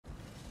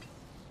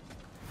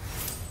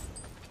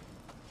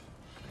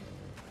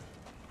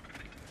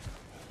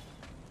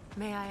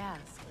May I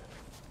ask,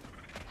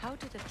 how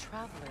did a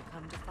traveler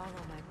come to follow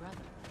my brother?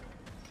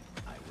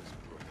 I was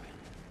broken.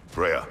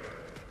 Freya,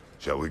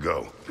 shall we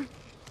go?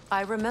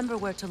 I remember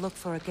where to look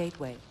for a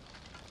gateway.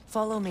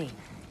 Follow me.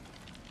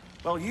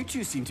 Well, you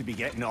two seem to be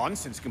getting on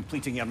since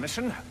completing your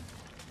mission.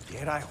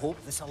 Dare I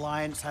hope this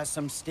alliance has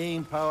some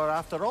staying power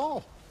after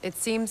all? It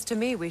seems to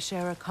me we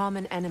share a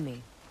common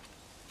enemy.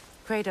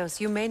 Kratos,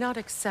 you may not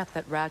accept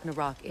that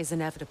Ragnarok is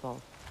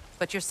inevitable,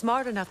 but you're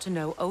smart enough to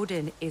know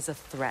Odin is a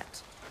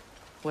threat.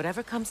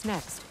 Whatever comes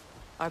next,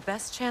 our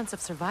best chance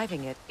of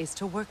surviving it is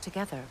to work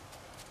together.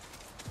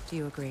 Do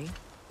you agree?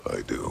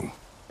 I do.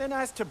 Then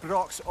as to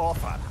Brock's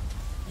offer,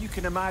 you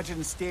can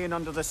imagine staying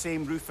under the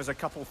same roof as a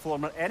couple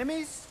former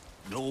enemies?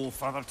 No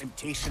further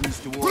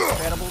temptations towards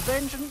terrible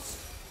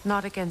vengeance?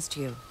 Not against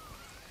you.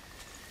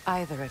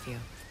 Either of you.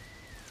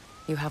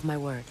 You have my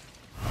word.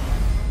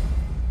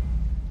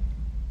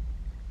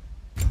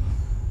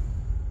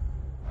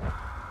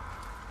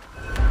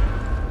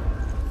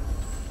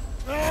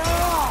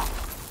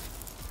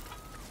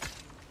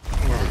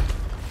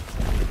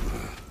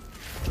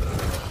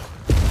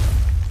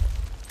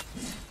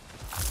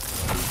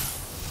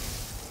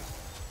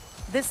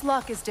 This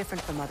lock is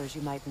different from others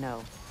you might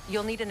know.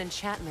 You'll need an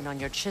enchantment on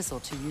your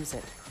chisel to use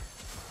it.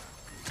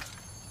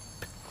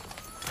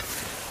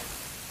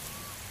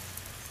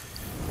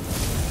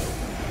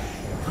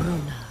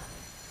 Bruna.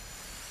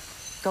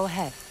 Go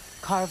ahead.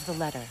 Carve the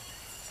letter.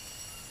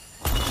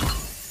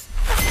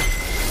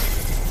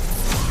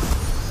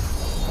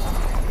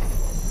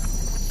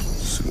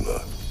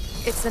 Suna.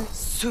 It's an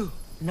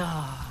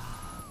Suna.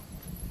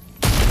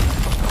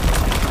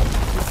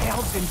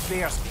 Elves in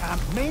Freyr's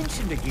camp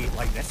mentioned a gate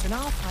like this in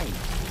Alpine.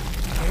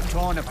 Kept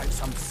on about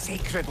some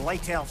sacred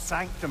light elf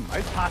sanctum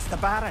out past the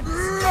Barrens.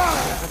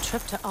 A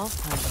trip to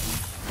Alpine.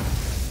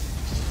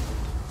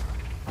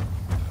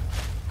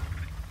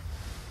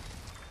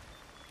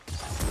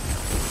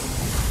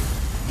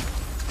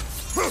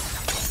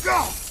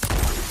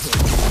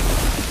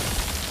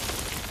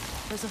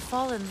 There's a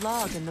fallen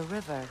log in the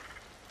river.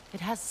 It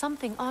has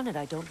something on it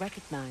I don't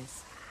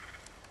recognize.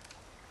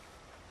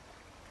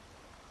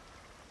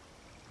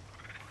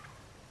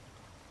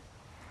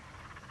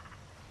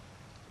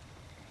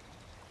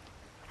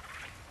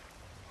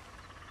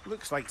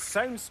 Looks like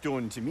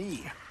soundstone to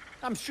me.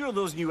 I'm sure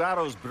those new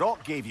arrows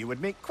Brock gave you would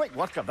make quick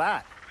work of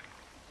that.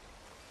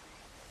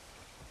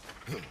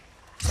 We're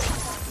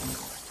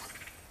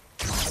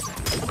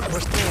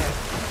clear.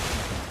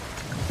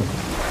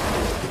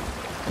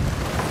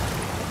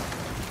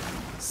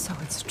 So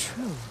it's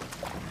true.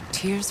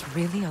 Tyr's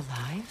really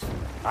alive?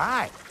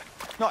 Aye.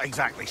 Not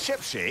exactly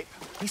shipshape.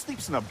 He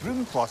sleeps in a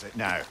broom closet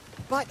now.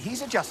 But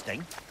he's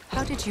adjusting.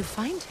 How did you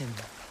find him?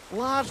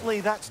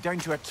 Largely, that's down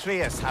to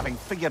Atreus having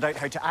figured out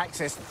how to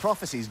access the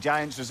prophecies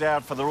giants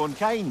reserved for their own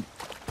kind.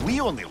 We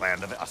only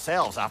learned of it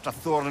ourselves after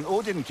Thor and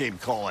Odin came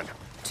calling.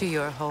 To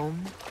your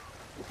home?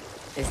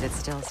 Is it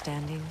still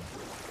standing?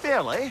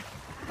 Barely.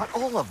 But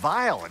all the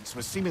violence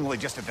was seemingly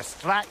just a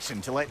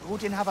distraction to let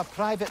Odin have a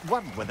private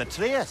word with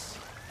Atreus.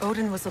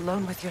 Odin was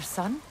alone with your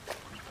son?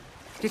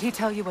 Did he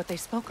tell you what they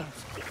spoke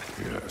of?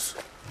 Yes.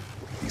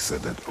 He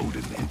said that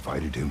Odin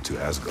invited him to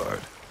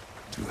Asgard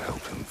to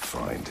help him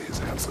find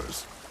his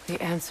answers. The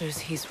answers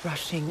he's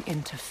rushing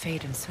into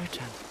fate in search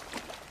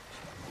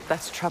of.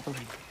 That's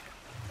troubling.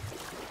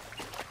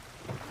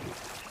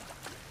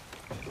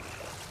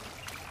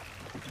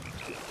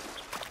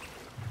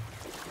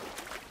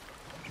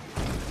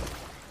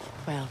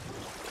 Well,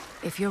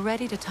 if you're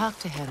ready to talk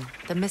to him,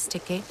 the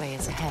Mystic Gateway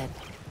is ahead.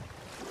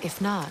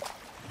 If not,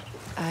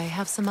 I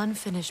have some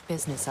unfinished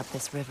business up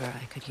this river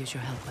I could use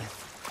your help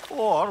with.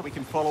 Or we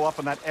can follow up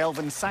on that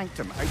elven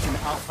sanctum out in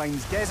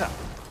Alpine's desert.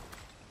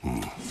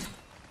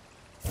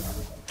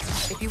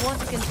 If you want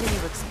to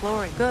continue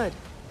exploring, good.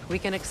 We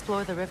can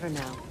explore the river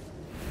now.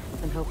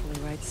 And hopefully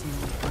write some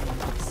more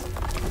poems.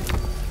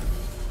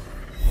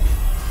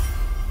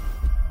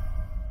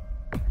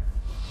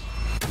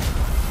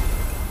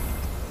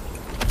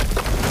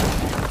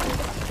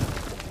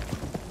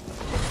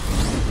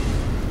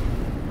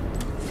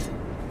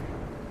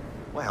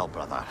 Well,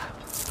 brother,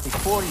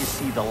 before you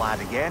see the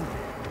lad again,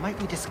 might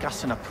we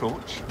discuss an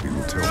approach? You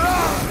will tell me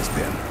where it's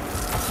been.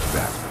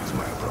 That is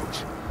my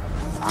approach.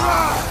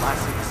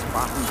 Classic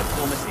Spartan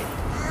diplomacy.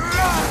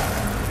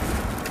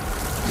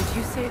 Did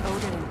you say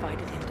Odin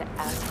invited him to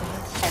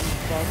Asgard, and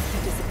then he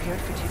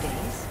disappeared for 2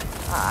 days?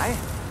 Aye,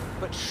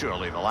 but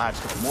surely the lad's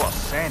got more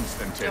sense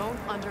than to... Don't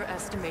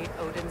underestimate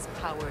Odin's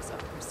powers of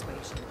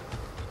persuasion.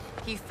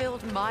 He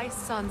filled my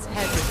son's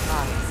head with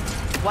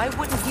lies. Why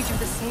wouldn't he do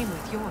the same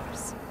with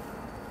yours?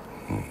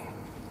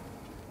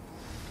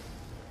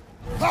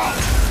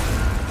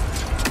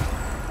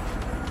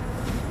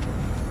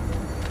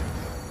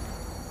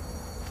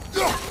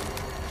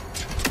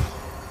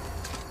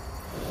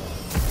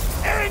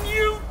 And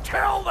you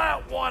tell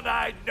that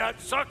one-eyed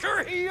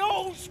nutsucker he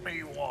owes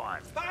me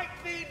one. Thank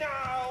me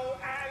now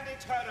and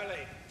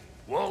eternally.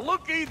 Well,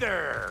 looky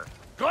there.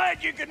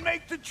 Glad you can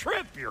make the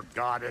trip, your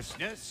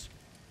goddessness.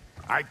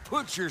 I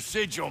put your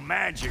sigil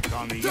magic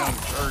on the young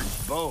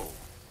turd's bow.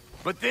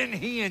 But then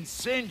he and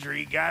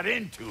Sindri got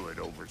into it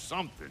over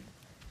something.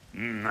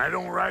 I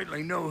don't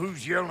rightly know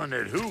who's yelling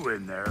at who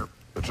in there.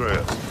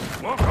 Atreus.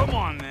 Well, come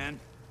on, then.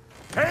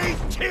 Hey,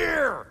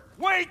 Tyr!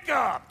 Wake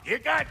up! You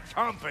got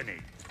company.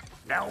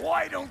 Now,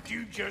 why don't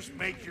you just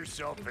make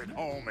yourself at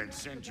home in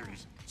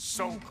Sindri's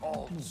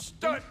so-called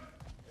stud?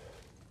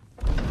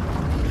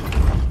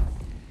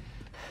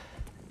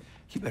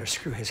 You better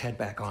screw his head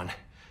back on.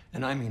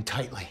 And I mean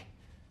tightly.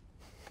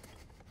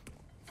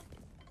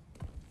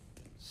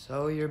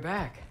 So you're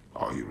back.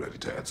 Are you ready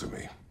to answer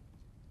me?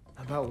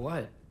 About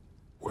what?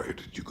 Where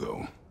did you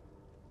go?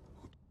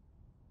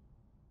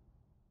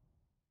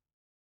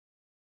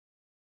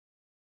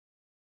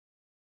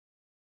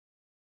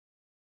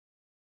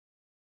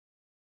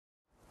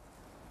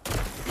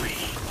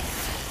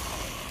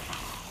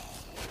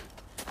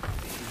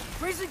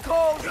 Freezing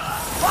cold,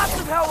 lots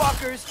of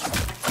Hellwalkers,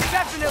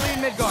 definitely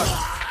in Midgard.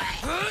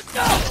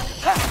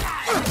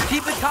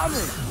 Keep it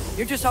coming.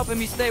 You're just helping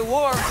me stay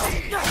warm.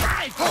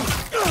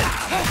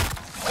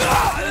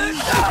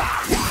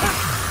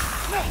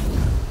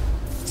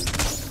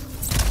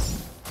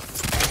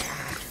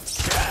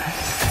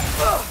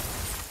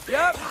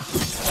 Yep.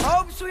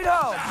 Home sweet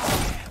home.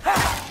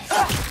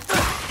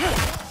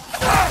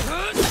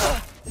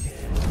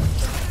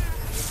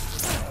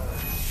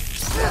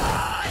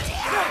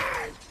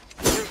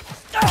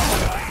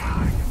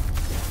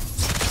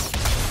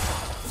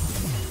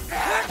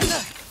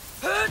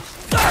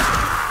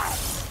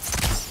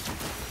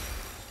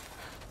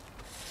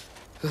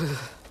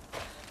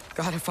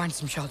 Gotta find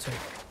some shelter.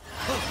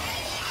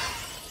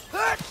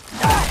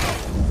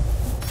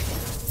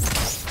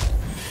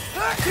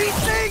 These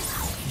things!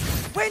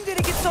 When did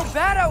it get so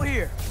bad out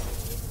here?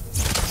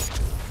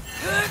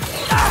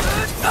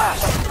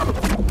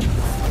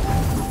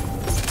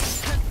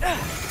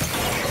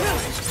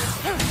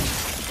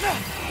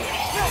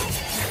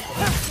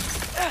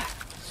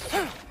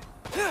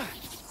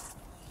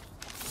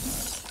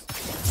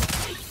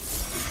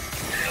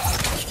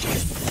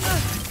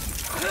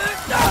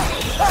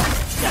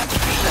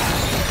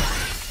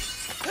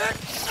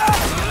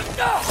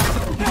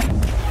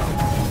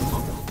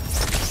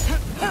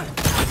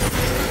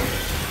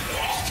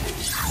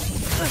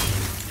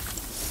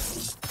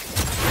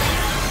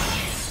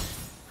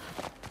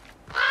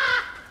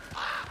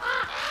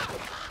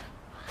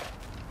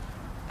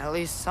 At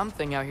least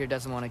something out here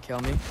doesn't want to kill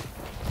me.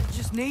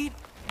 Just need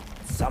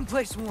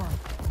someplace warm.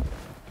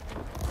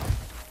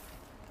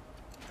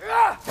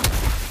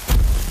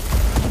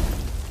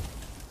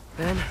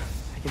 Then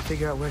I can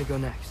figure out where to go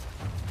next.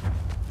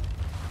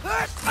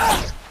 That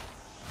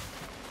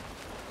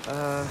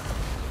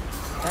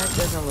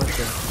doesn't look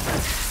good.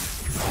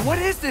 What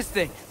is this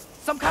thing?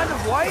 Some kind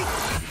of white?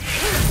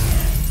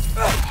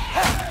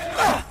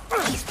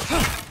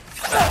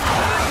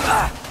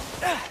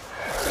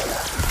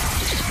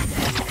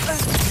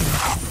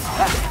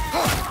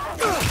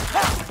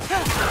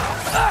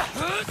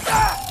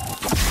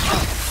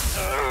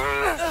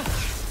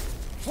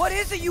 What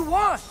is it you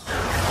want?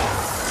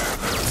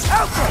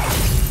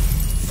 Alpha!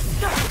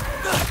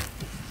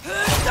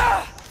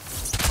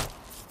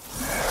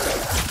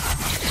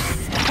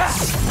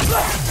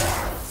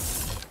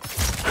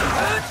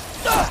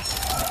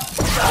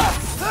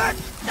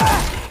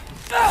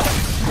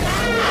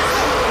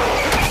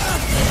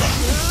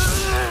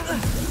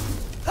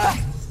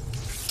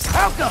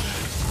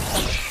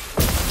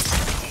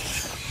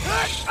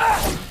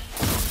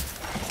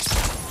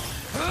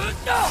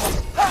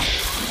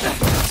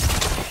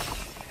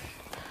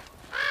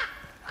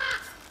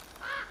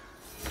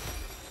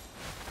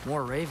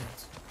 More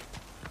ravens.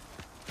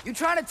 You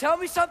trying to tell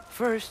me something?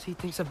 First, he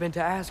thinks I've been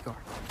to Asgard.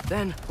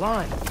 Then,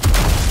 lying.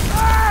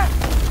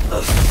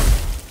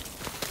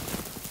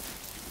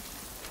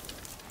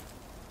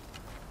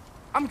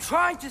 I'm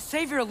trying to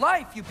save your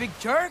life, you big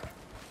jerk!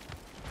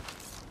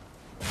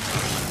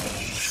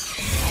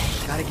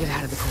 Gotta get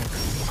out of the corner.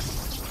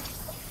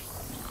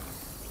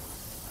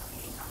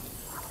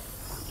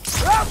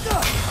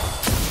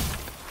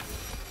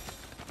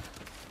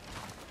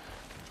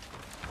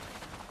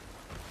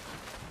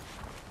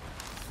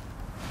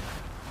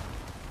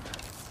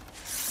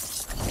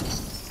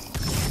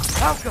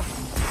 Alka!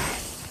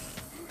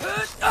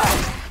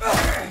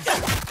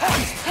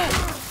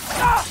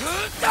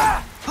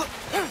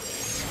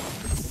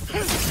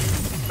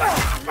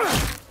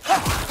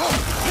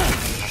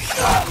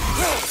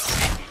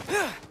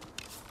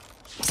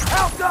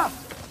 Alka!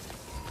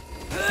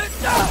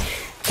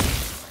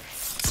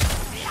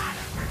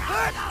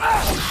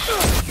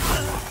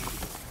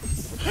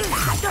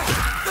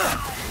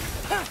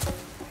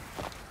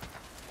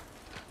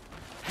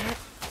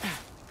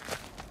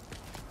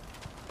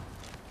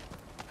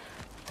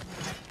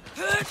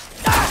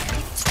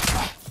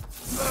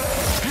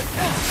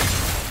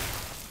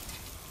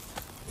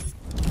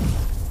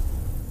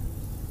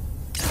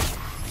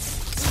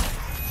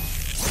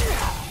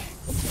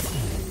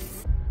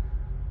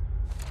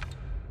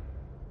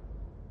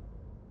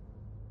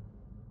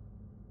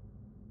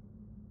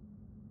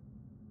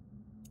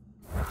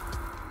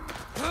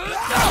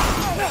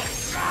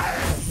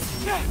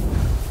 Yeah!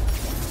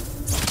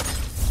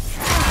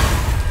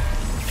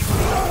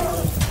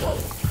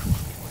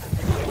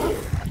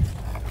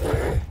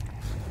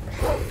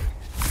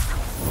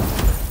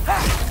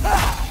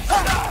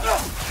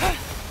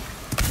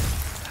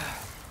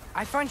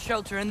 find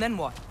shelter, and then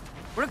what?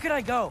 Where could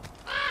I go?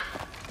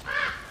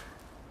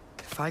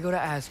 If I go to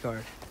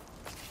Asgard,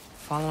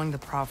 following the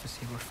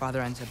prophecy where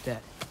Father ends up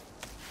dead,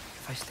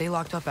 if I stay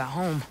locked up at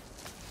home,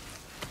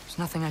 there's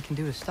nothing I can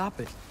do to stop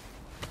it.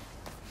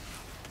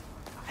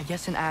 I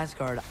guess in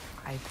Asgard,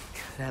 I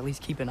could at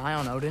least keep an eye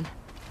on Odin.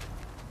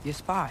 Be a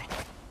spy.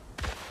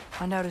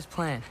 Find out his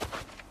plan.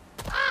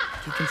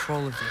 Keep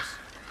control of this.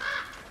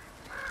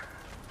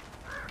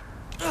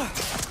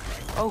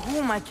 Oh, who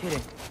am I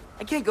kidding?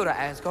 I can't go to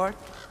Asgard.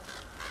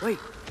 Wait,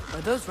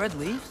 are those red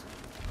leaves?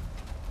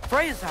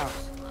 Freya's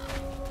house!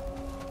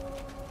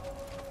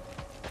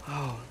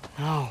 Oh,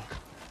 no.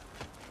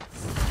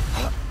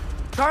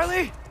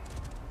 Charlie?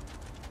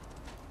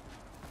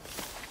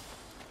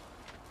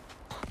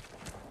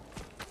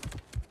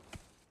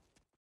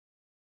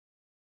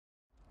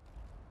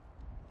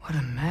 What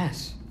a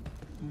mess.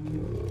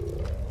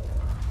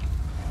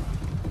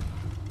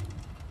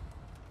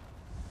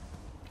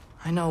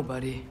 I know,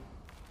 buddy.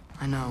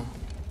 I know.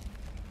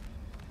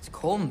 It's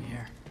cold in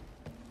here.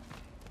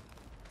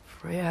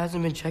 Freya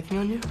hasn't been checking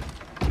on you?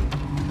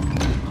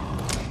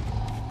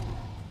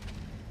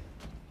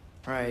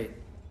 Right.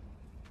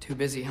 Too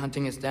busy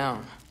hunting us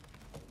down.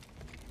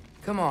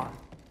 Come on.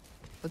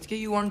 Let's get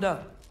you warmed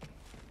up.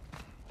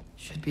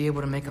 Should be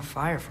able to make a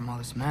fire from all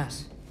this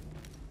mess.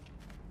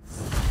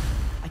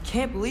 I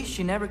can't believe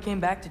she never came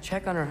back to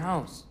check on her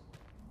house.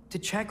 To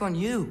check on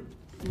you.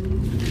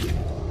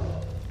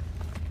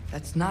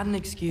 That's not an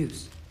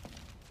excuse.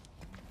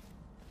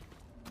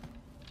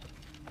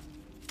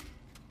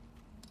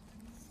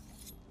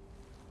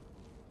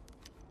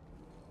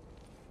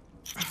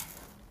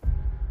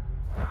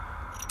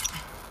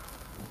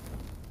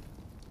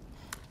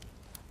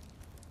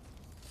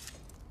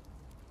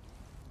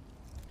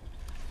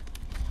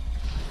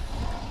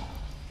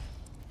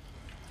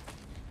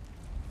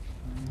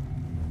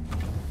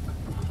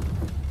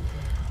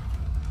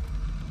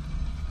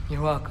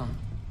 You're welcome.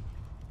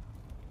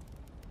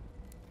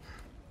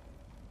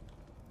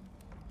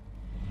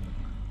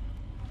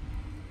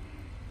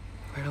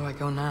 Where do I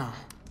go now?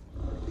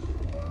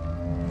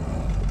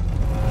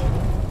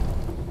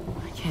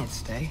 I can't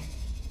stay.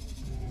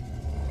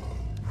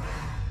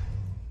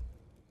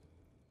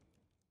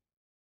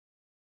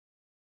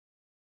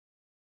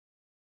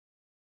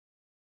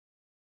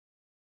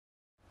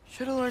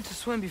 Should have learned to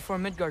swim before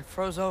Midgard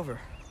froze over.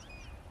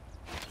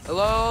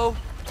 Hello?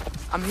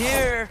 I'm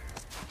here!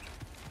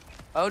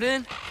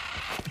 Odin?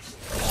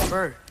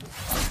 Bird.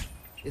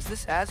 Is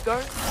this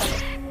Asgard?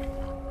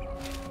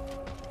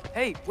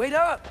 Hey, wait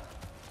up!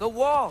 The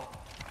wall!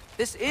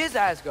 This is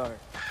Asgard!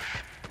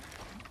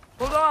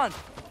 Hold on!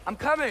 I'm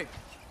coming!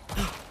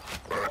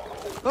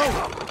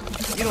 Oh!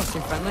 You don't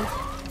seem friendly.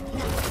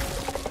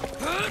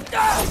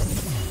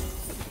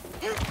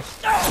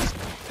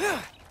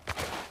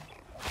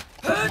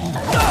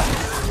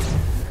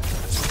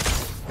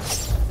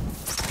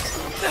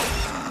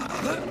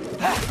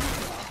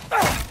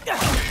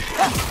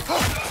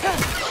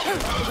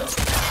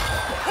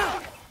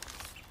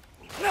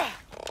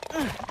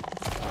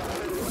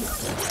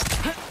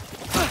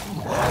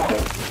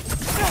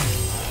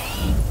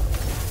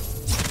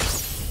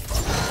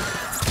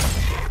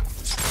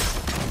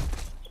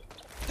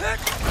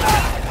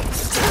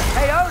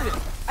 Hey, Odin!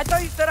 I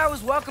thought you said I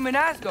was welcome in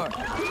Asgard.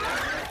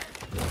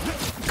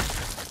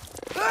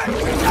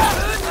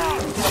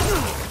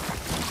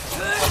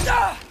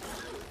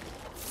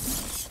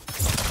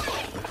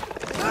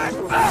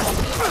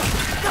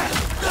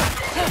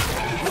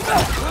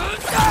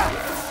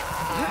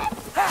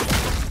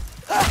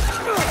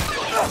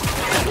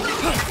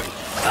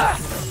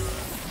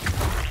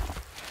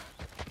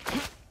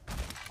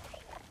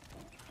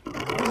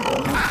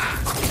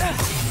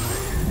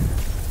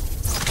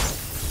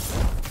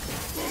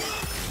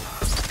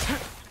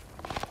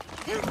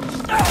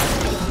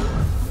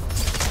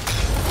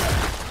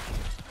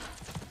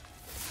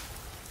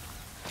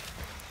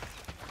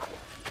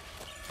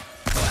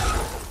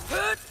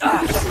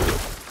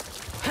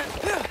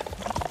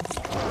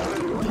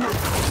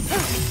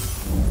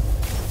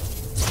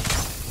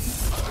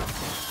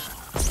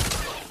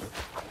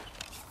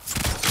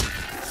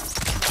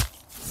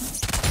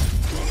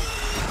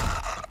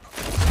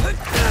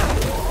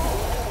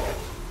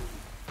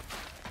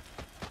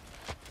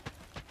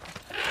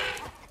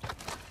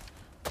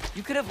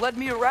 You could have led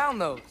me around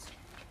those.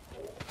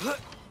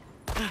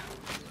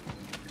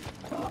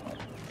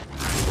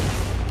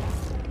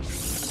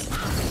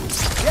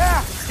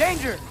 Yeah,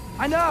 danger!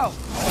 I know!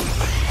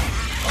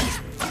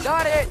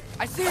 Got it!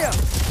 I see him!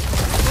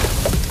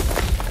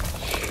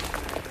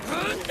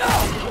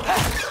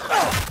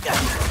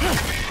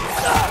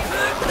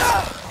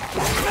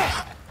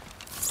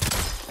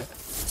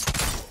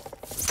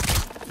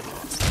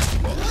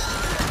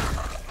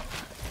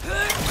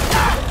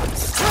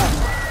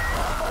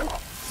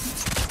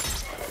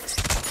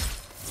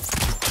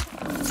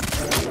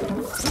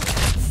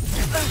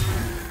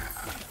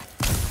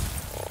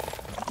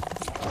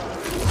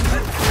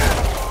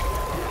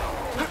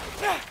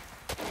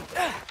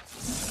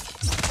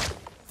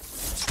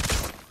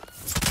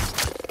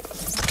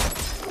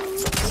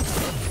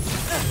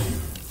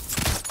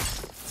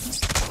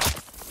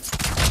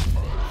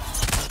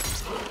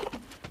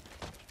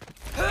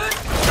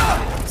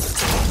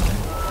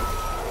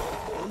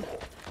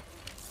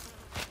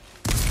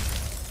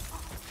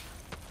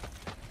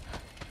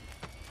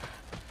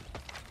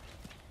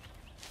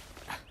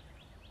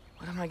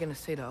 gonna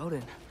say to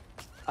Odin?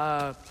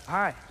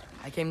 Hi.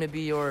 I came to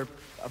be your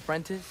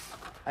apprentice,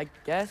 I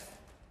guess?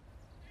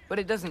 But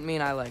it doesn't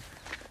mean I, like,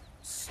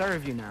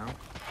 serve you now.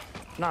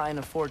 Not in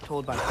a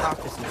foretold by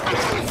prophecy.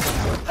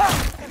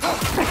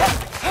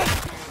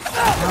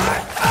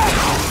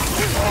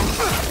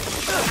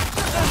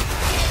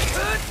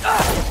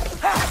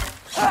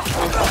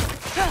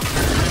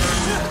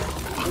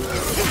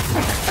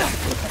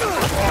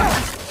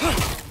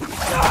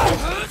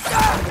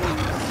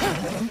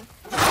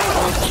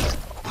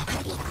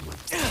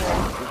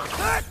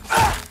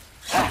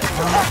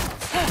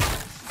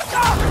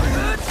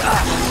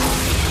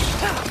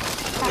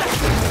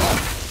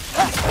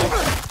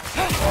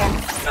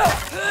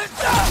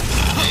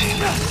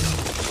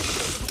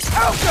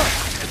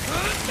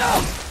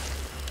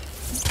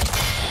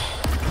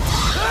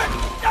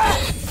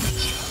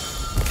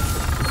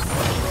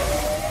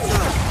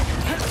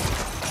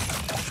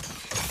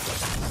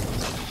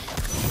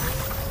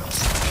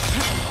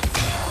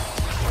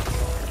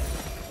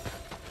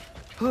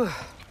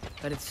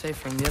 Bet it's safe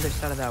from the other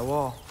side of that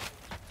wall.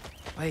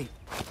 Wait,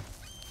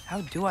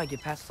 how do I get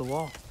past the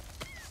wall?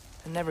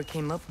 It never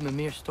came up in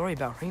Mimir's story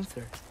about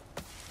Hiemdaal.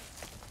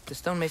 The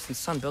stonemason's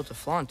son built a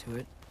flaw into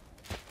it.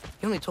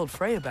 He only told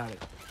Frey about it,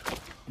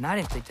 and I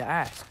didn't think to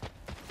ask.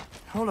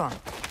 Hold on,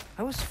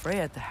 how was Frey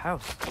at the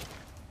house?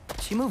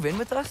 Did she move in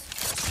with us?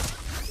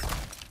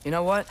 You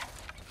know what?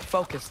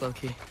 Focus,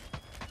 Loki.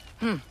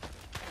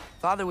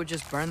 Father would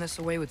just burn this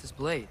away with his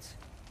blades.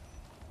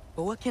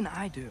 But what can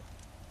I do?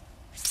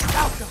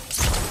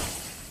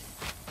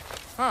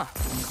 Huh.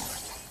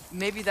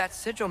 Maybe that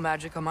sigil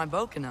magic on my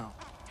bow can help.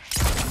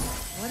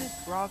 What did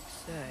Brock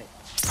say?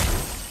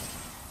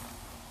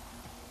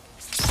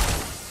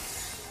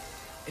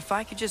 If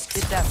I could just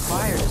get that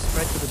fire to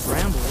spread to the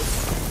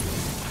brambles.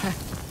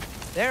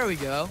 There we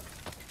go.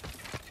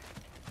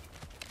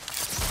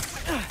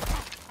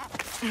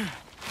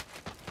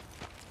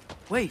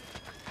 Wait.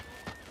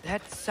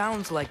 That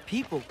sounds like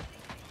people.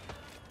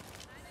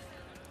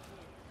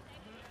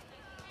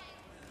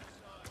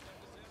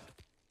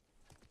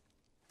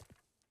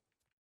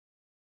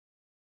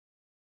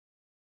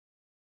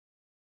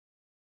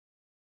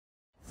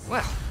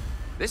 Well,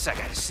 this I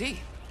gotta see.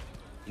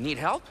 You need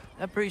help?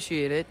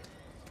 Appreciate it,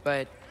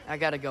 but I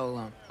gotta go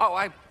alone. Oh,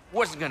 I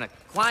wasn't gonna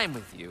climb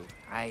with you.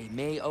 I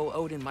may owe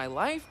Odin my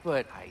life,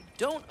 but I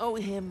don't owe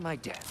him my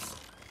death.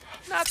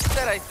 Not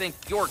that I think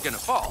you're gonna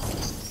fall.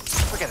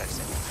 Forget I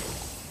said that.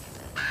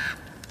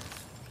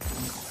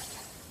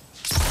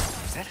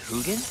 Is that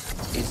Hugin?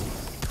 Is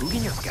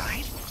Hugin your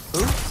guide?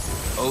 Who?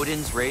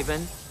 Odin's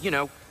raven. You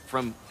know,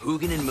 from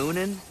Hugin and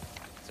Moonin.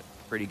 He's a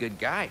pretty good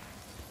guide.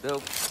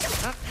 Though,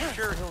 not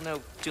sure he'll know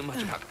too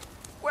much about it.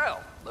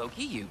 Well,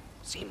 Loki, you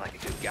seem like a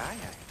good guy.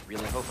 I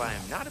really hope I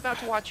am not about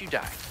to watch you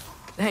die.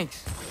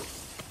 Thanks.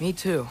 Me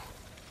too.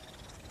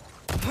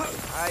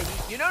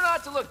 You know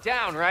not to look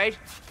down, right?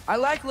 I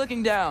like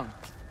looking down.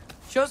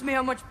 Shows me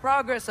how much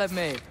progress I've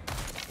made.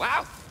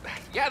 Wow.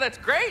 Yeah, that's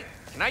great.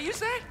 Can I use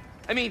that?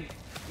 I mean,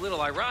 a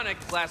little ironic,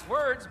 last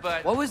words,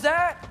 but... What was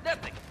that?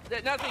 Nothing.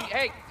 Nothing.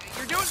 Hey,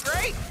 you're doing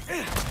great.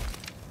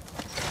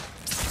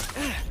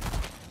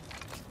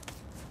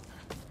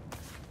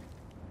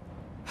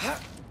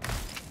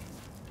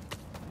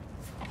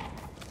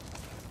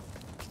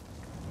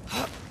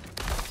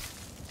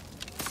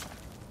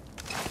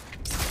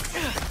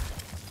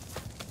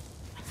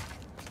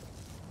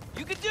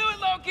 You can do it,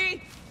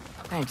 Loki!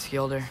 Thanks,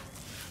 Hiemdaal.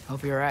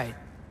 Hope you're right.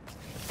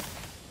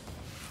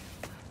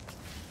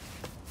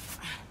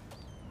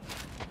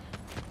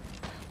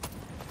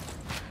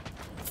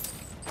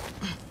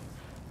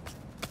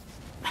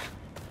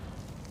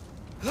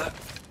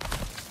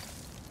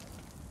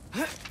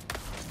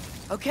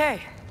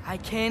 Okay, I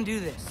can do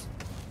this.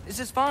 This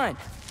is fine.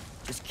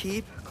 Just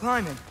keep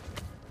climbing.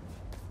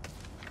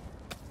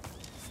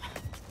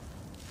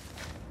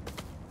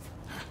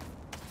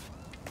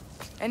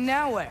 And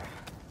now where?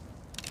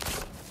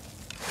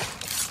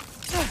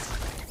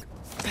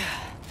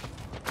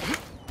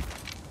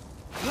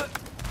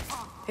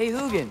 Hey,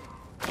 Hugin.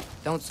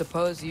 Don't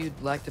suppose you'd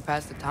like to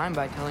pass the time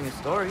by telling a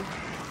story,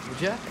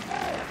 would ya?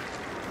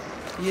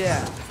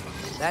 Yeah,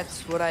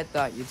 that's what I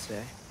thought you'd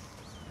say.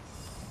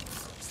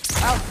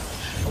 Ow!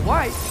 A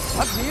wife?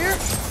 Up here?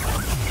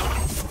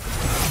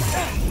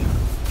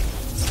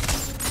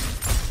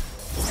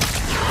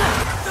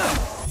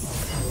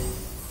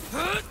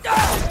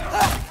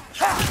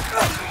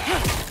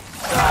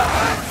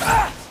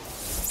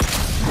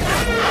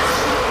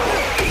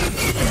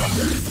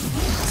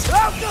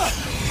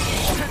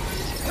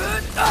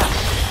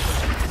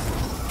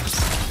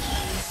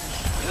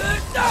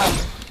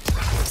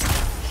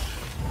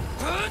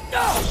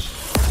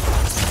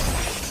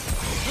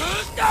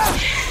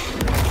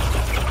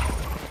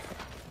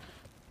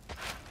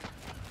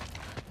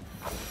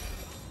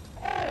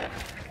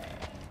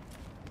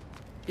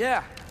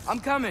 Yeah, I'm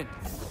coming.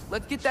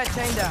 Let's get that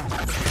chain down.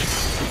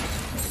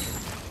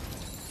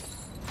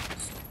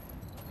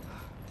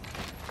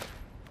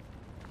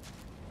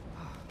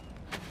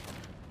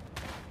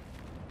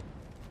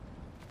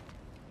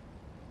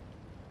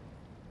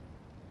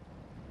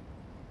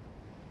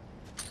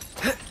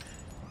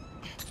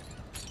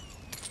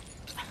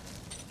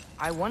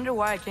 I wonder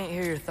why I can't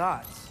hear your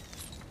thoughts.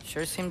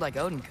 Sure seemed like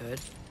Odin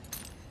could.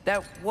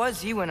 That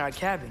was you in our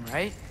cabin,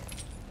 right?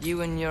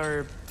 You and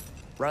your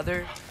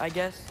brother, I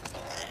guess?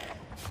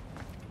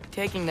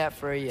 Taking that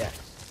for a yes.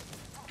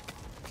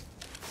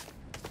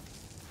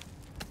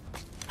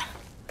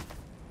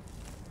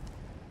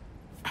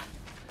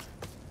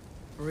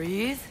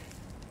 Breathe,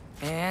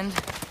 and...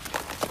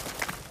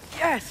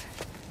 yes!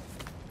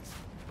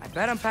 I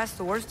bet I'm past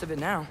the worst of it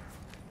now.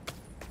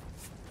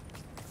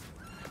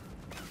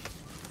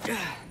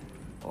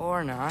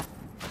 Or not.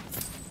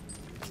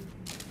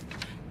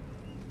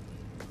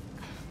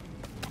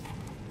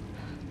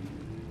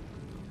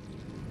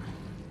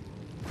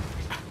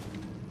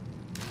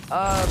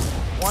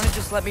 Wanna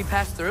just let me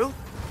pass through?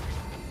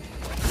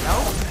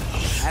 No?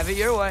 Have it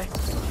your way.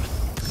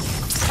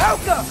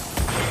 Welcome!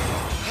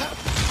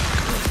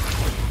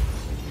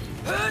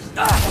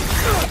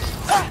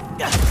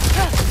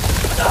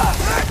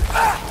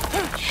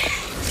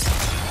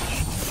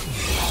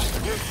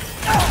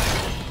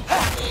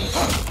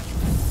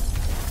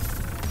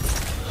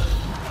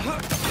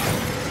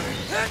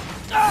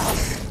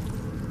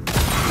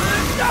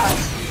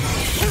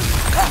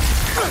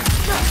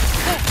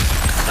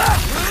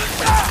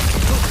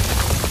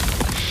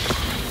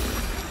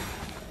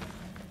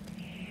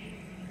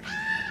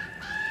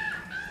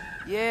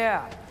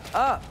 Yeah,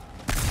 up.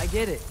 I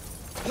get it.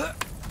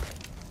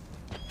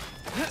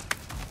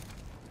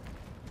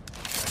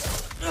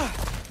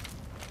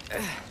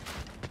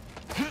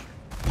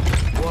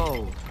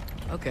 Whoa.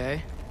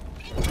 Okay.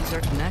 These are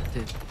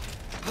connected.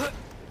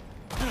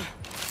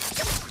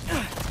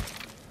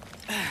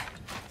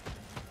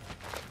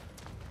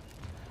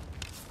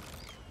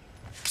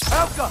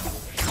 Welcome!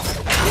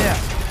 Yeah,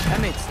 that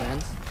makes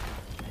sense.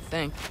 I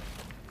think.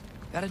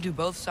 Gotta do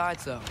both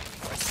sides, though.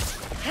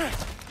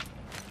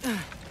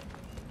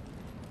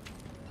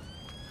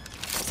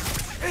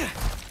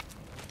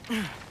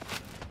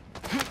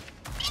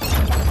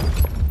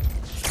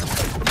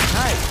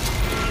 Nice.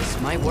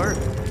 This might work.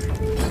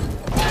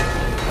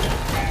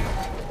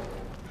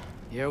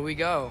 Here we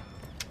go.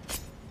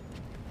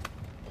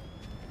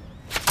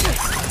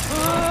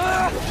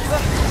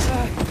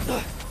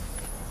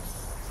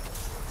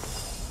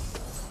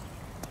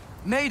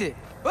 Made it!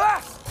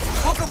 Ah!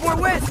 Woke up more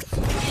wind!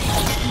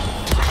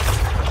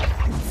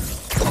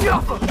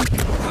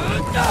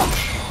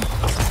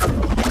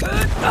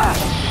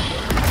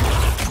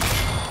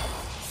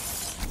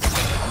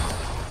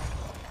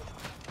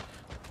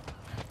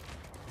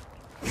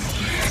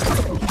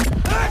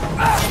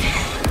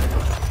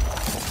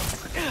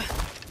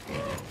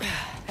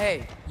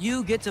 Hey,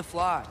 you get to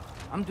fly.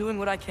 I'm doing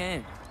what I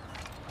can.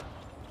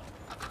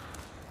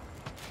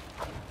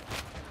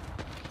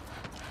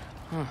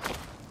 Huh.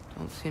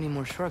 Don't see any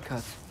more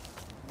shortcuts.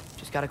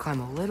 Just gotta climb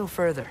a little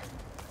further.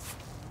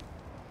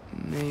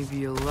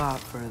 Maybe a lot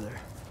further.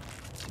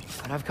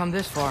 But I've come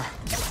this far.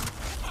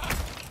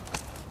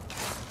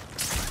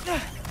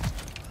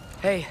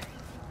 Hey,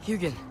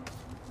 Hugin.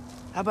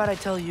 How about I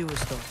tell you a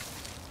story?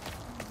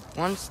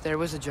 Once there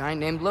was a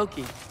giant named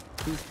Loki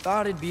who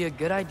thought it'd be a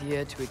good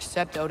idea to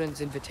accept Odin's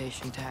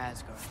invitation to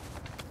Asgard.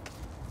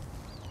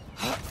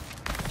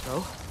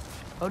 So,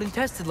 Odin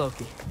tested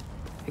Loki,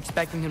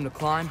 expecting him to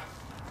climb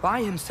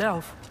by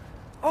himself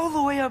all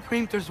the way up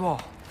Hrimthur's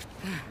wall.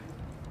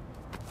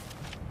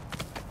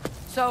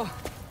 So,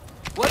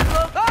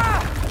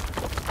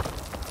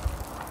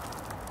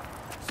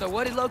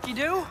 what did Loki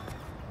do?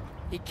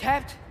 He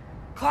kept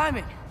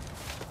climbing.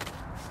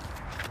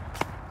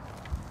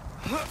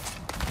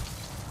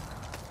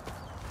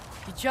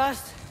 He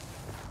just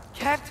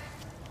kept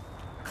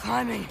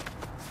climbing.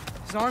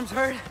 His arms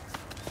hurt.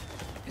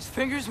 His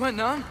fingers went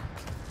numb.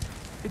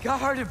 It got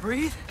hard to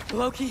breathe.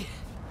 Loki...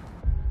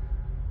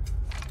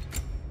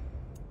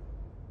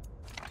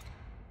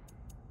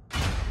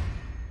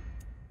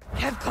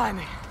 kept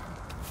climbing.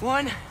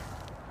 One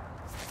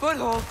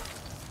foothold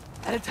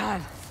at a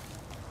time.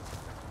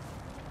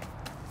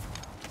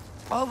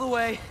 All the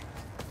way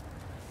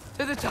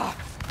to the top.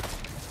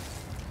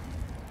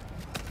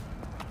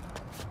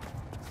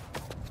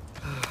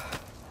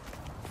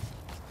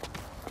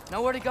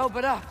 Nowhere to go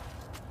but up.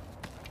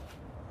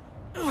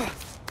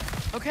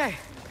 Okay,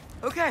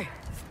 okay.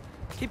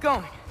 Keep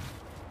going.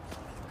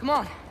 Come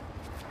on.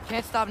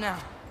 Can't stop now.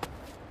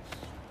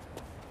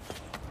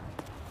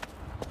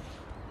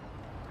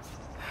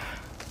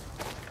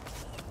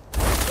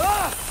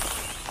 Ah!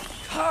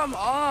 Come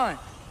on!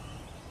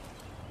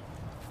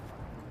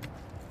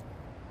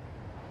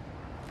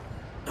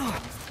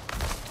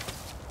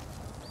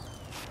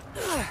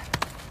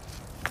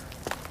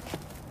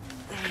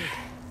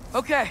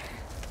 Okay.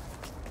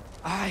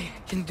 I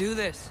can do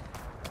this.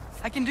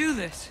 I can do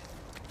this.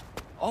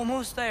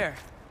 Almost there.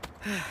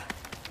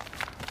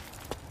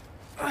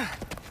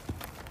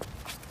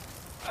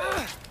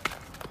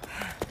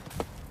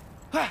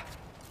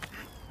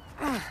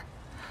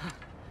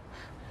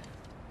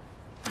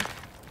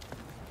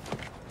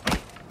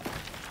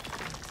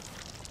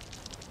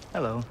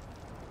 Hello.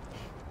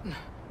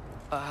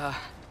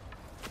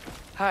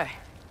 Hi.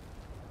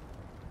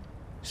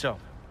 So,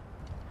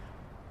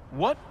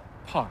 What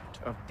part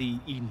of the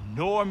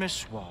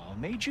enormous wall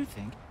made you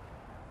think,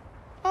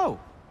 oh,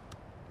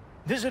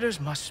 visitors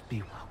must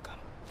be welcome?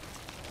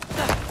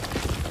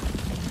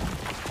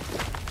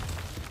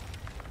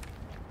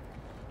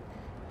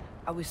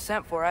 I was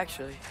sent for,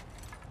 actually.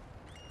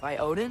 By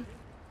Odin?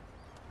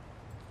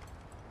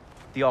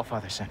 The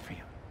Allfather sent for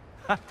you.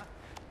 Ha!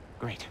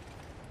 Great.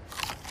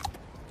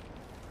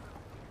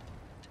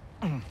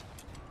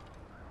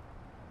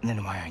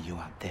 Then why are you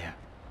out there?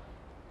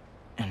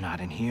 And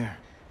not in here?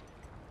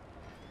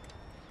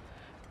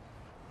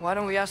 Why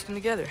don't we ask them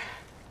together?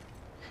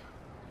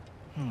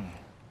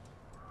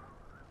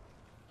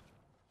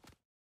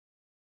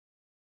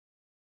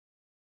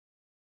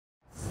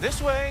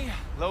 This way,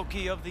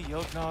 Loki of the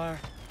Jotnar.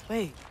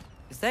 Wait,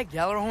 is that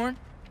Gjallarhorn?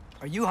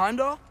 Are you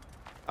Heimdall?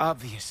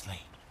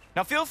 Obviously.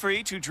 Now feel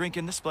free to drink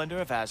in the splendor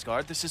of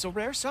Asgard. This is a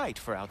rare sight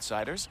for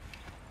outsiders.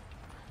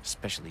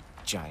 Especially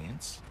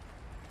giants.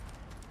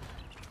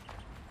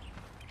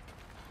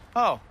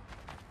 Oh,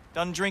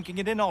 done drinking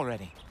it in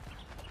already.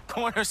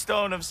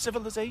 Cornerstone of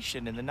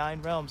civilization in the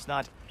Nine Realms,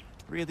 not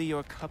really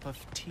your cup of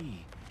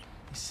tea,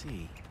 I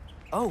see.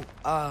 Oh,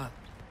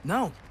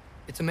 no.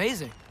 It's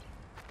amazing.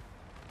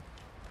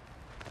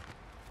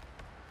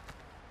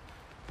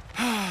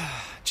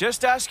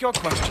 Just ask your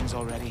questions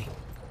already.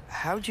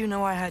 How'd you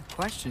know I had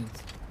questions?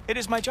 It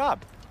is my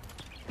job.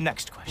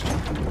 Next question.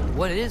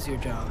 What is your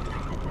job?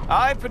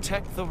 I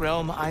protect the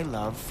realm I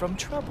love from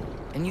trouble.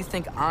 And you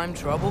think I'm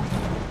trouble?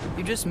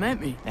 You just met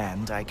me.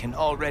 And I can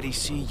already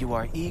see you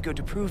are eager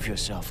to prove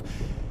yourself.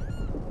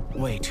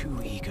 Way too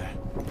eager.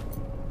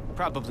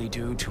 Probably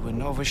due to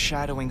an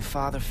overshadowing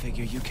father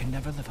figure you can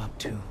never live up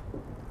to.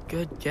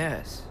 Good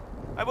guess.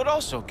 I would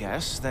also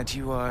guess that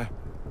you are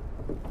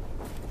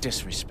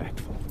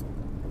disrespectful,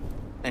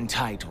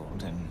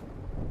 entitled, and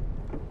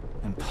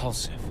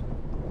impulsive.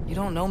 You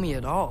don't know me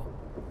at all.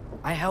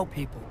 I help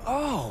people.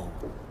 Oh,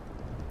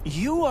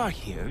 you are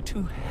here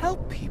to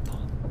help people.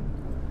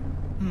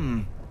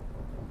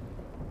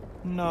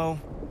 No.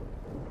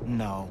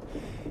 No.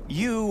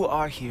 You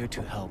are here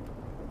to help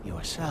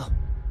yourself.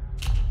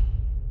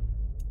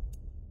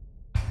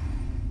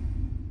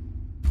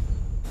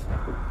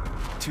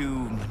 To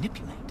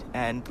manipulate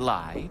and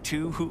lie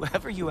to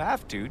whoever you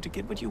have to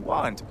get what you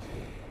want.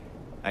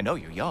 I know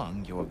you're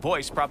young. Your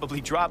voice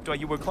probably dropped while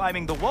you were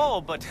climbing the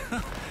wall, but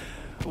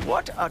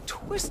what a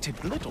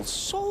twisted little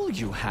soul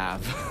you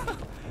have.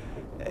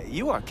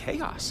 You are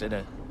chaos in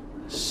a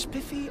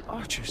spiffy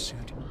archer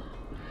suit.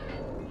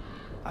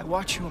 I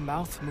watch your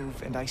mouth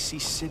move and I see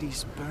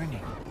cities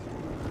burning.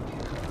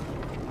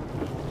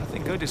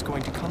 Nothing good is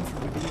going to come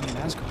from you being in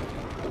Asgard.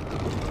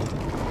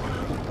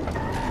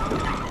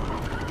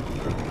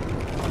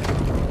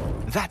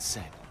 That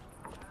said,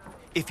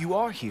 if you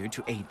are here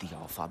to aid the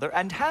Allfather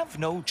and have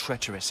no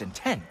treacherous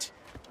intent,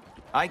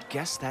 I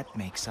guess that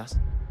makes us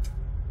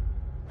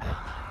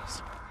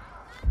allies.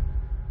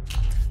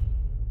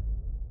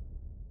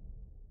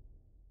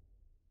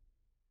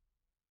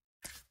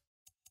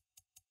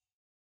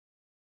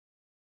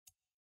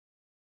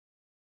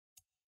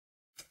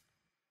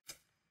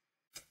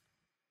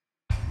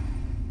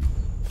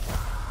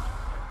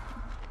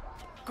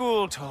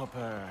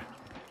 Ghoultoper.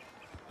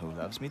 Who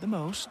loves me the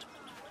most?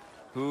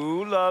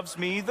 Who loves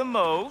me the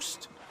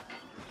most?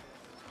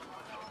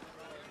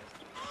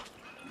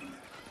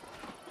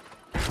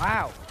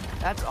 Wow,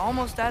 that's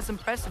almost as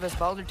impressive as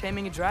Baldur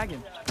taming a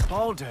dragon.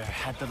 Baldur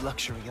had the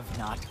luxury of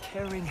not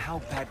caring how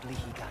badly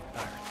he got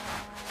burned.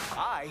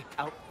 I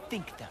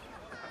outthink them.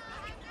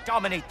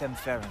 Dominate them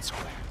fair and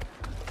square.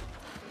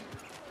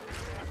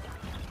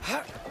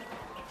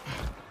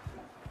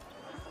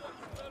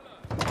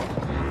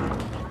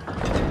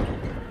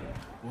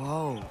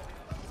 Whoa,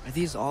 are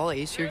these all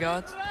Aesir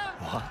gods?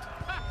 What?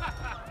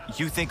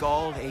 You think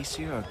all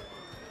Aesir are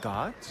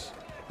gods?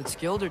 But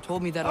Skilder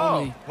told me that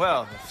only...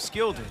 Well, if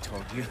Skilder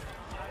told you,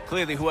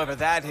 clearly whoever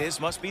that is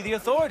must be the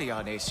authority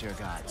on Aesir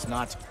gods,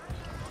 not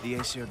the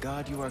Aesir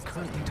god you are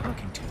currently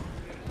talking to.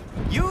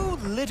 You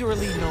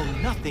literally know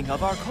nothing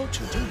of our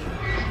culture, do you?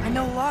 I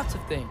know lots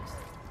of things.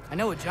 I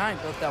know a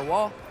giant built that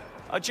wall.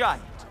 A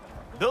giant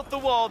built the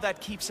wall that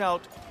keeps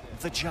out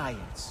the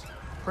giants.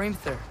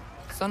 Hrimthur,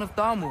 son of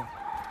Thamur.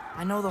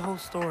 I know the whole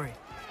story.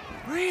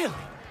 Really?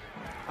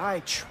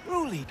 I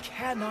truly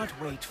cannot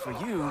wait for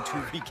you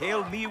to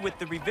regale me with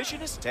the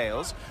revisionist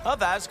tales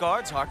of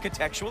Asgard's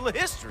architectural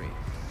history.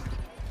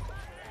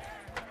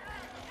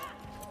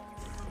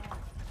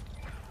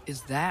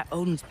 Is that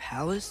Odin's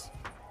palace?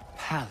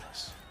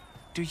 Palace?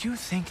 Do you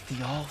think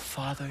the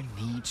All-Father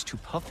needs to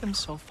puff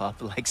himself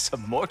up like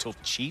some mortal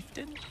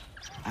chieftain?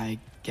 I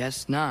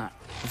guess not.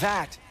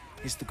 That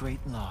is the Great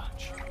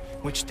Lodge,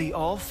 which the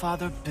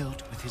All-Father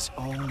built with his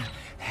own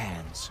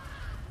hands.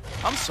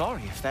 I'm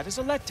sorry if that is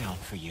a letdown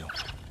for you.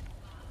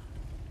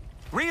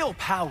 Real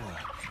power,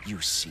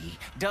 you see,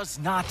 does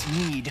not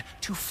need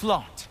to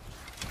flaunt.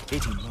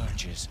 It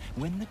emerges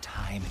when the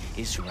time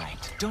is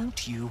right.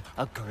 Don't you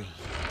agree?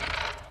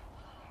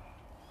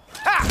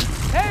 Ha!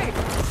 Hey!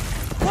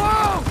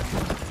 Whoa!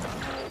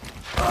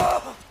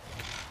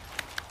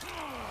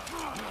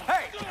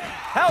 Hey!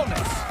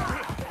 Helmus,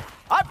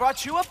 I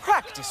brought you a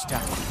practice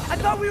dummy. I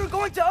thought we were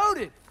going to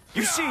Odin!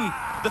 You see,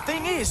 the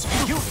thing is,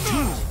 you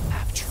do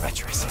have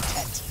treacherous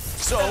intent.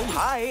 So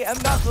I am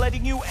not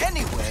letting you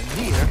anywhere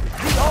near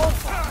the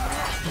Allfather.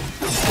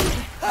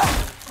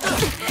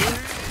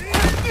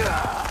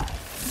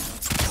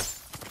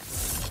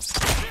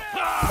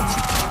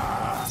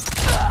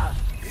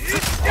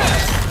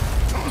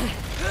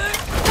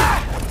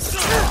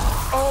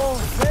 Oh,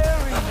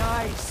 very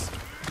nice.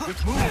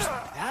 With moves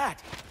like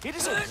that, it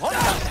is a wonder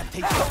that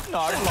they don't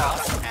not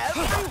lost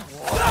every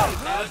war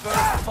ever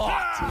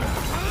fought.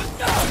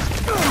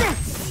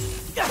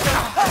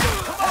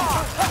 Come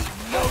on,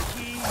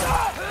 Loki.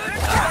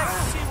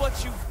 Let's see what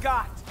you've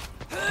got.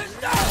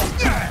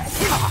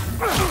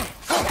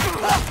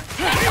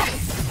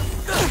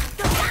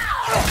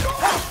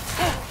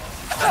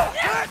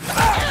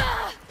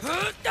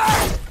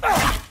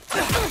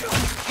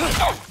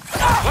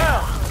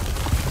 Well,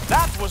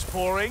 that was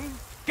boring.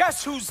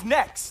 Guess who's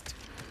next?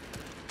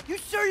 You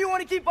sure you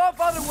want to keep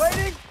Allfather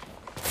waiting?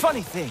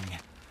 Funny thing,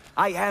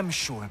 I am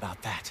sure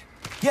about that.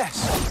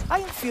 Yes, I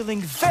am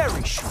feeling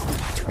very sure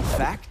about it, in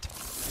fact.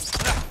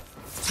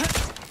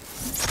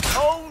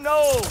 Oh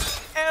no!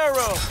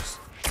 Arrows!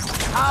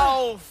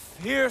 How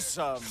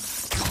fearsome!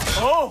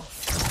 Oh,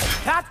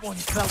 that one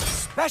felt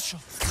special.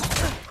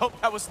 Hope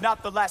that was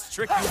not the last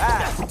trick you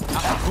had.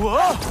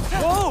 Whoa!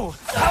 Whoa!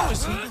 How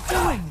is he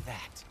doing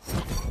that?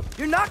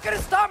 You're not gonna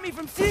stop me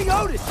from seeing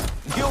Odin!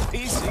 You'll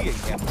be seeing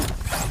him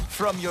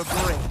from your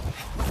brain.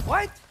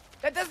 What?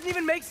 That doesn't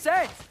even make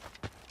sense!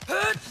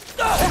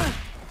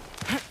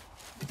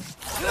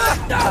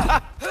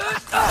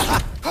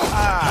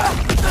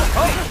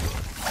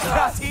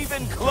 Not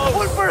even close!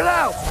 One for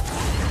now!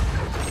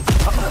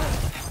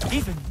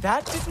 Even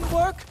that didn't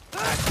work?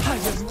 I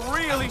am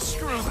really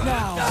screwed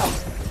now.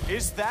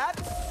 Is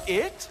that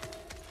it?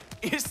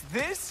 Is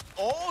this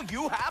all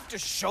you have to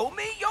show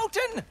me,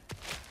 Jotun?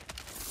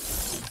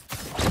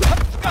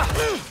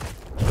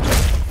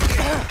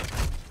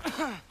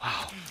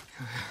 Wow.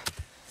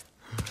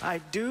 I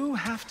do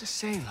have to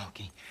say,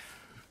 Loki,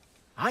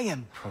 I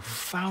am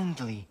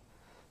profoundly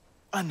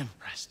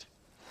unimpressed.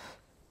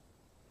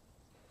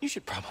 You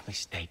should probably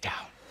stay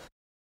down.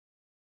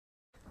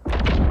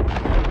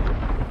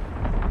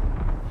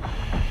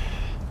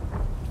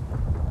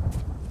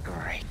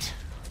 Great.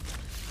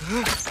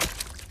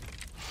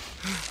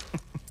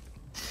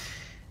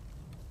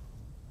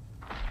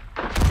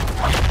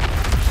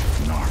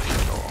 Knock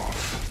it off.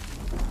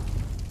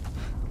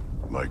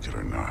 Like it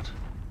or not,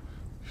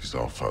 he's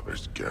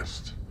Allfather's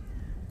guest.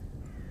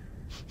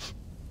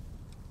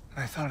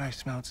 I thought I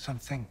smelled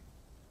something.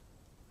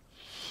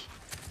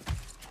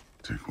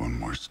 Take one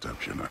more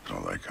step, you're not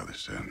gonna like how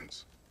this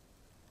ends.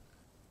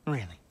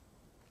 Really?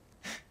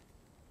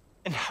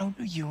 And how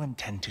do you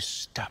intend to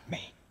stop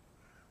me?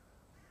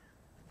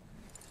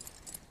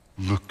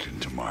 Look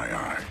into my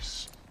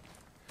eyes.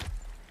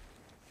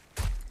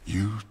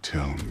 You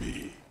tell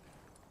me.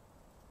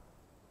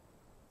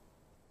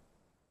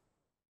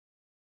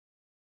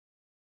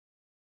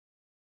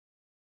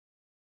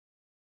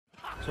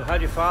 So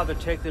how'd your father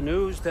take the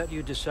news that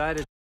you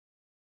decided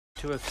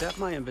to accept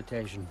my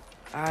invitation?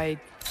 I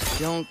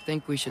don't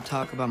think we should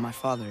talk about my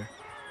father.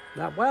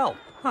 Not well,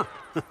 huh?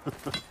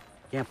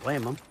 Can't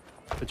blame him.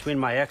 Between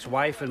my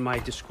ex-wife and my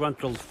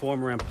disgruntled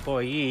former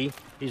employee,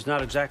 he's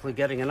not exactly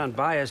getting an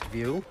unbiased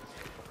view.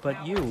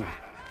 But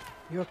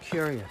you're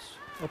curious,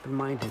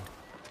 open-minded.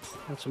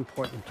 That's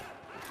important.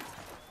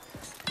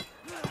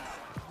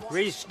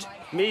 Meest,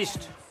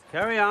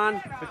 carry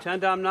on.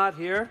 Pretend I'm not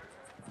here.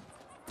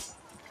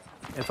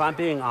 If I'm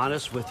being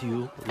honest with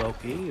you,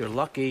 Loki, you're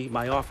lucky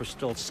my offer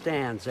still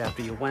stands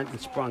after you went and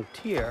sprung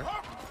Tyr.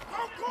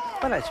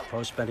 But I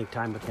suppose spending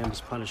time with him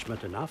is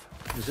punishment enough,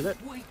 isn't it?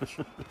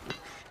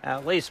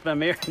 At least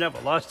Mimir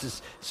never lost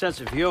his sense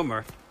of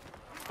humor.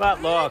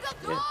 But look,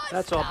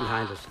 that's all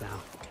behind us now.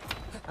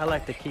 I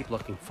like to keep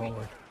looking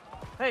forward.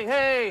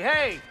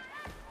 Hey!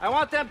 I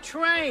want them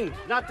trained,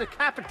 not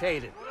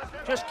decapitated.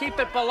 Just keep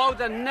it below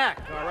the neck,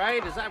 all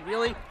right? Is that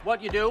really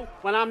what you do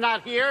when I'm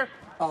not here?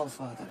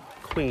 Allfather.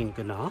 Queen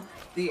Gná.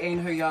 The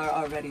Einherjar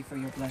are ready for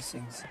your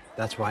blessings.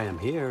 That's why I'm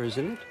here,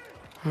 isn't it?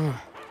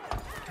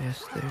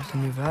 Guess there's a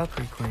new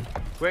Valkyrie Queen.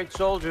 Great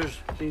soldiers,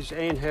 these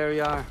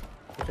Einherjar,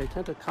 but they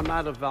tend to come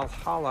out of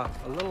Valhalla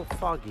a little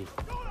foggy.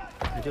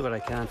 I do what I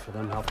can for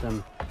them, help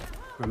them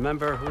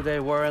remember who they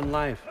were in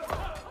life.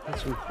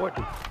 That's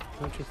important,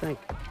 don't you think?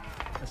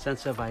 A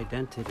sense of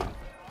identity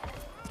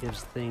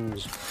gives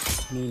things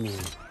meaning.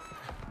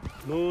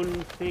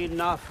 Moon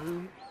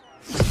Thinafen,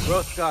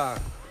 Hrothgar.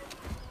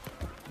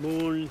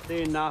 Moon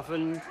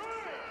Thinafen,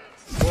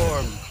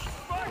 Worm.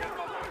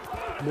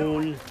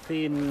 Moon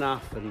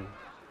Thinafen,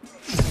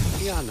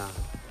 Tiana.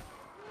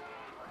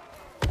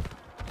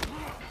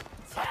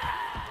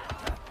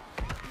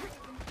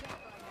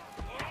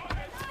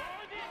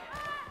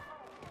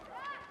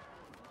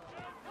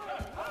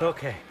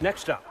 Okay,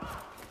 next up.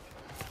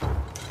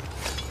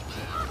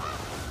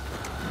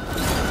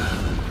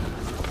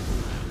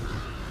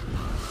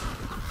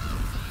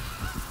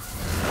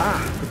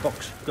 The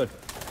books. Good.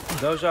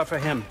 Those are for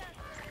him.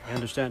 I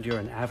understand you're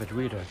an avid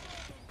reader.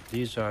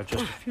 These are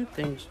just a few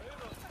things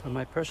from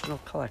my personal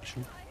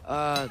collection.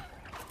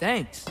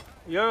 Thanks.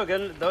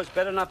 Jurgen, those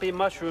better not be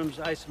mushrooms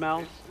I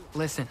smell.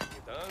 Listen,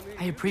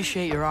 I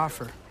appreciate your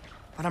offer,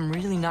 but I'm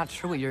really not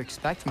sure what you're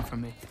expecting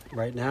from me.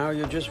 Right now,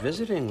 you're just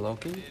visiting,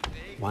 Loki.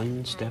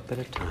 One step at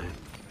a time.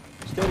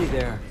 Steady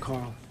there,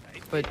 Carl.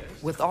 But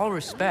with all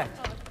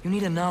respect, you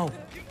need to know,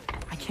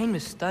 I came to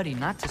study,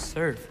 not to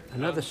serve.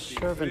 Another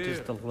servant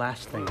is the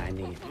last thing I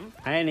need.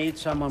 I need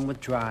someone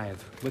with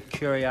drive, with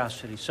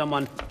curiosity,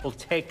 someone who'll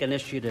take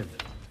initiative.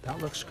 That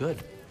looks good.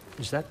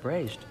 Is that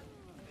braised?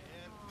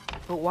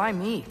 But why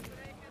me?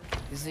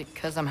 Is it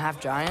because I'm half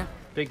giant?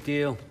 Big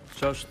deal.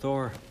 So's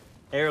Thor.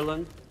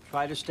 Erlen,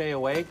 try to stay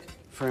awake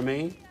for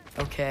me.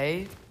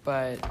 Okay,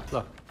 but...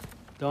 Look,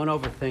 don't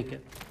overthink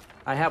it.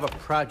 I have a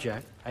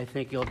project I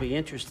think you'll be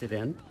interested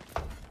in.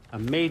 A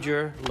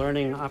major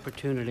learning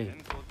opportunity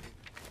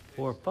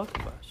for both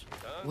of us.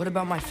 What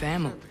about my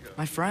family,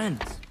 my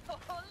friends?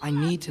 I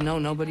need to know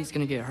nobody's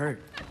gonna get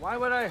hurt. Why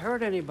would I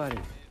hurt anybody?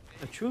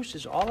 A truce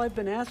is all I've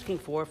been asking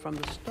for from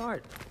the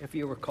start, if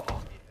you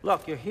recall.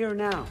 Look, you're here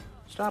now.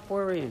 Stop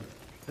worrying.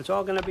 It's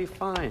all gonna be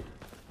fine.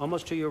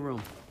 Almost to your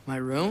room. My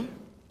room?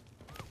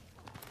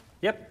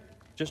 Yep,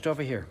 just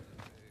over here.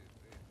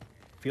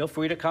 Feel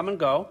free to come and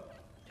go.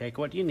 Take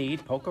what you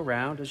need, poke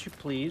around as you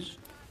please.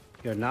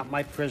 You're not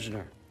my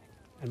prisoner.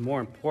 And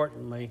more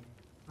importantly,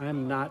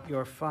 I'm not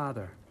your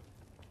father.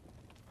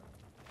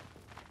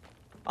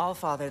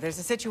 Allfather, there's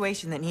a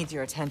situation that needs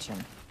your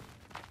attention.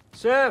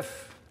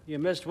 Sif, you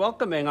missed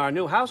welcoming our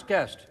new house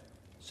guest.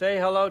 Say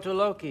hello to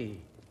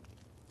Loki.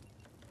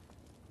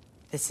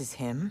 This is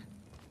him?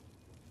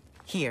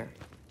 Here.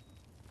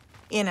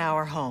 In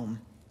our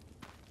home.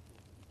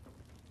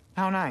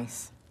 How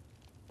nice.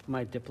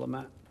 My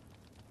diplomat.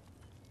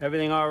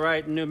 Everything all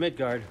right in New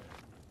Midgard?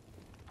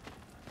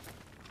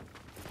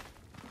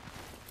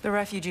 The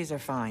refugees are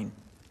fine.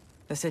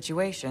 The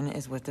situation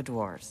is with the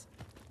dwarves.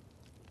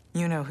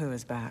 You know who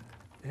is back.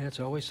 Yeah, it's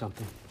always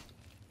something.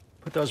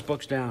 Put those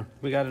books down.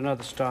 We got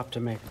another stop to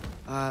make.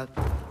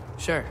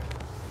 Sure.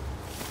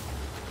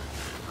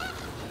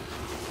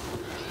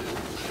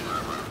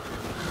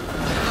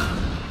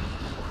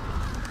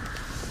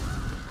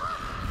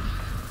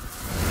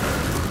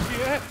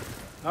 Yeah.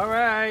 All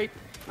right.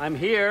 I'm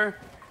here.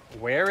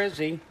 Where is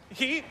he?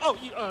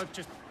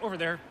 Just over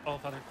there,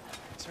 Allfather.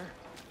 Sir.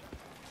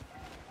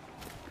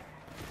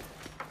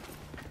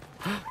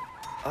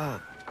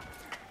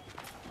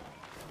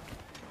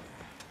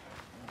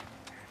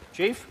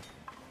 Chief,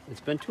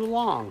 it's been too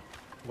long.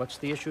 What's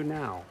the issue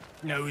now?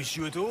 No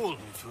issue at all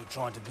if you're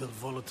trying to build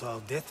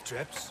volatile death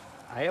traps.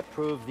 I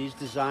approve these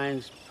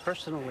designs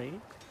personally,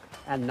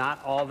 and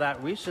not all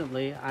that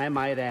recently, I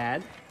might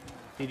add.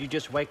 Did you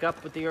just wake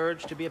up with the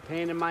urge to be a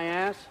pain in my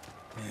ass?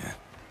 Yeah.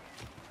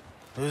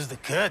 Who's the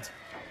kid?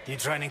 You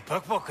training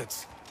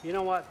pickpockets? You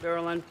know what,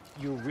 Erlen?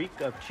 You reek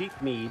of cheap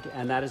mead,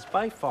 and that is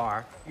by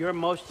far your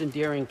most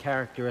endearing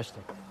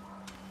characteristic.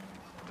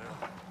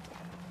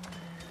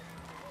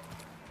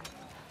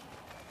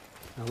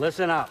 Now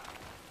listen up.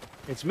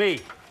 It's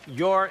me,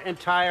 your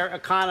entire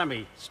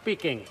economy,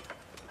 speaking.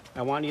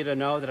 I want you to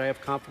know that I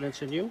have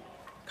confidence in you.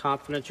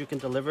 Confidence you can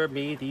deliver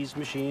me these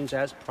machines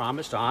as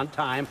promised, on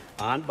time,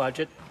 on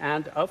budget,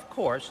 and, of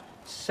course,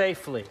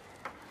 safely.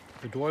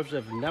 The dwarves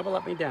have never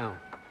let me down,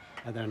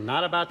 and they're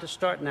not about to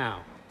start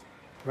now.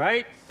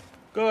 Right?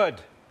 Good.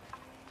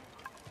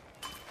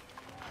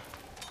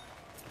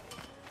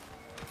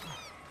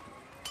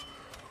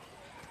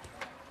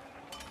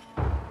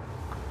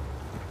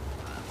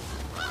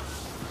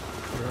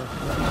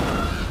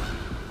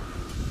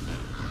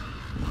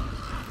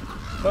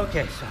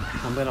 Okay, so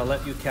I'm gonna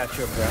let you catch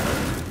your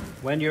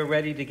breath. When you're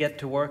ready to get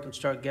to work and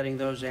start getting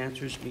those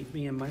answers, meet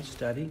me in my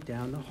study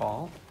down the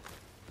hall.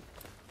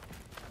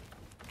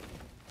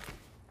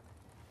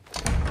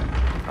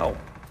 Oh,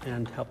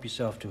 and help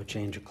yourself to a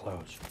change of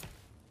clothes.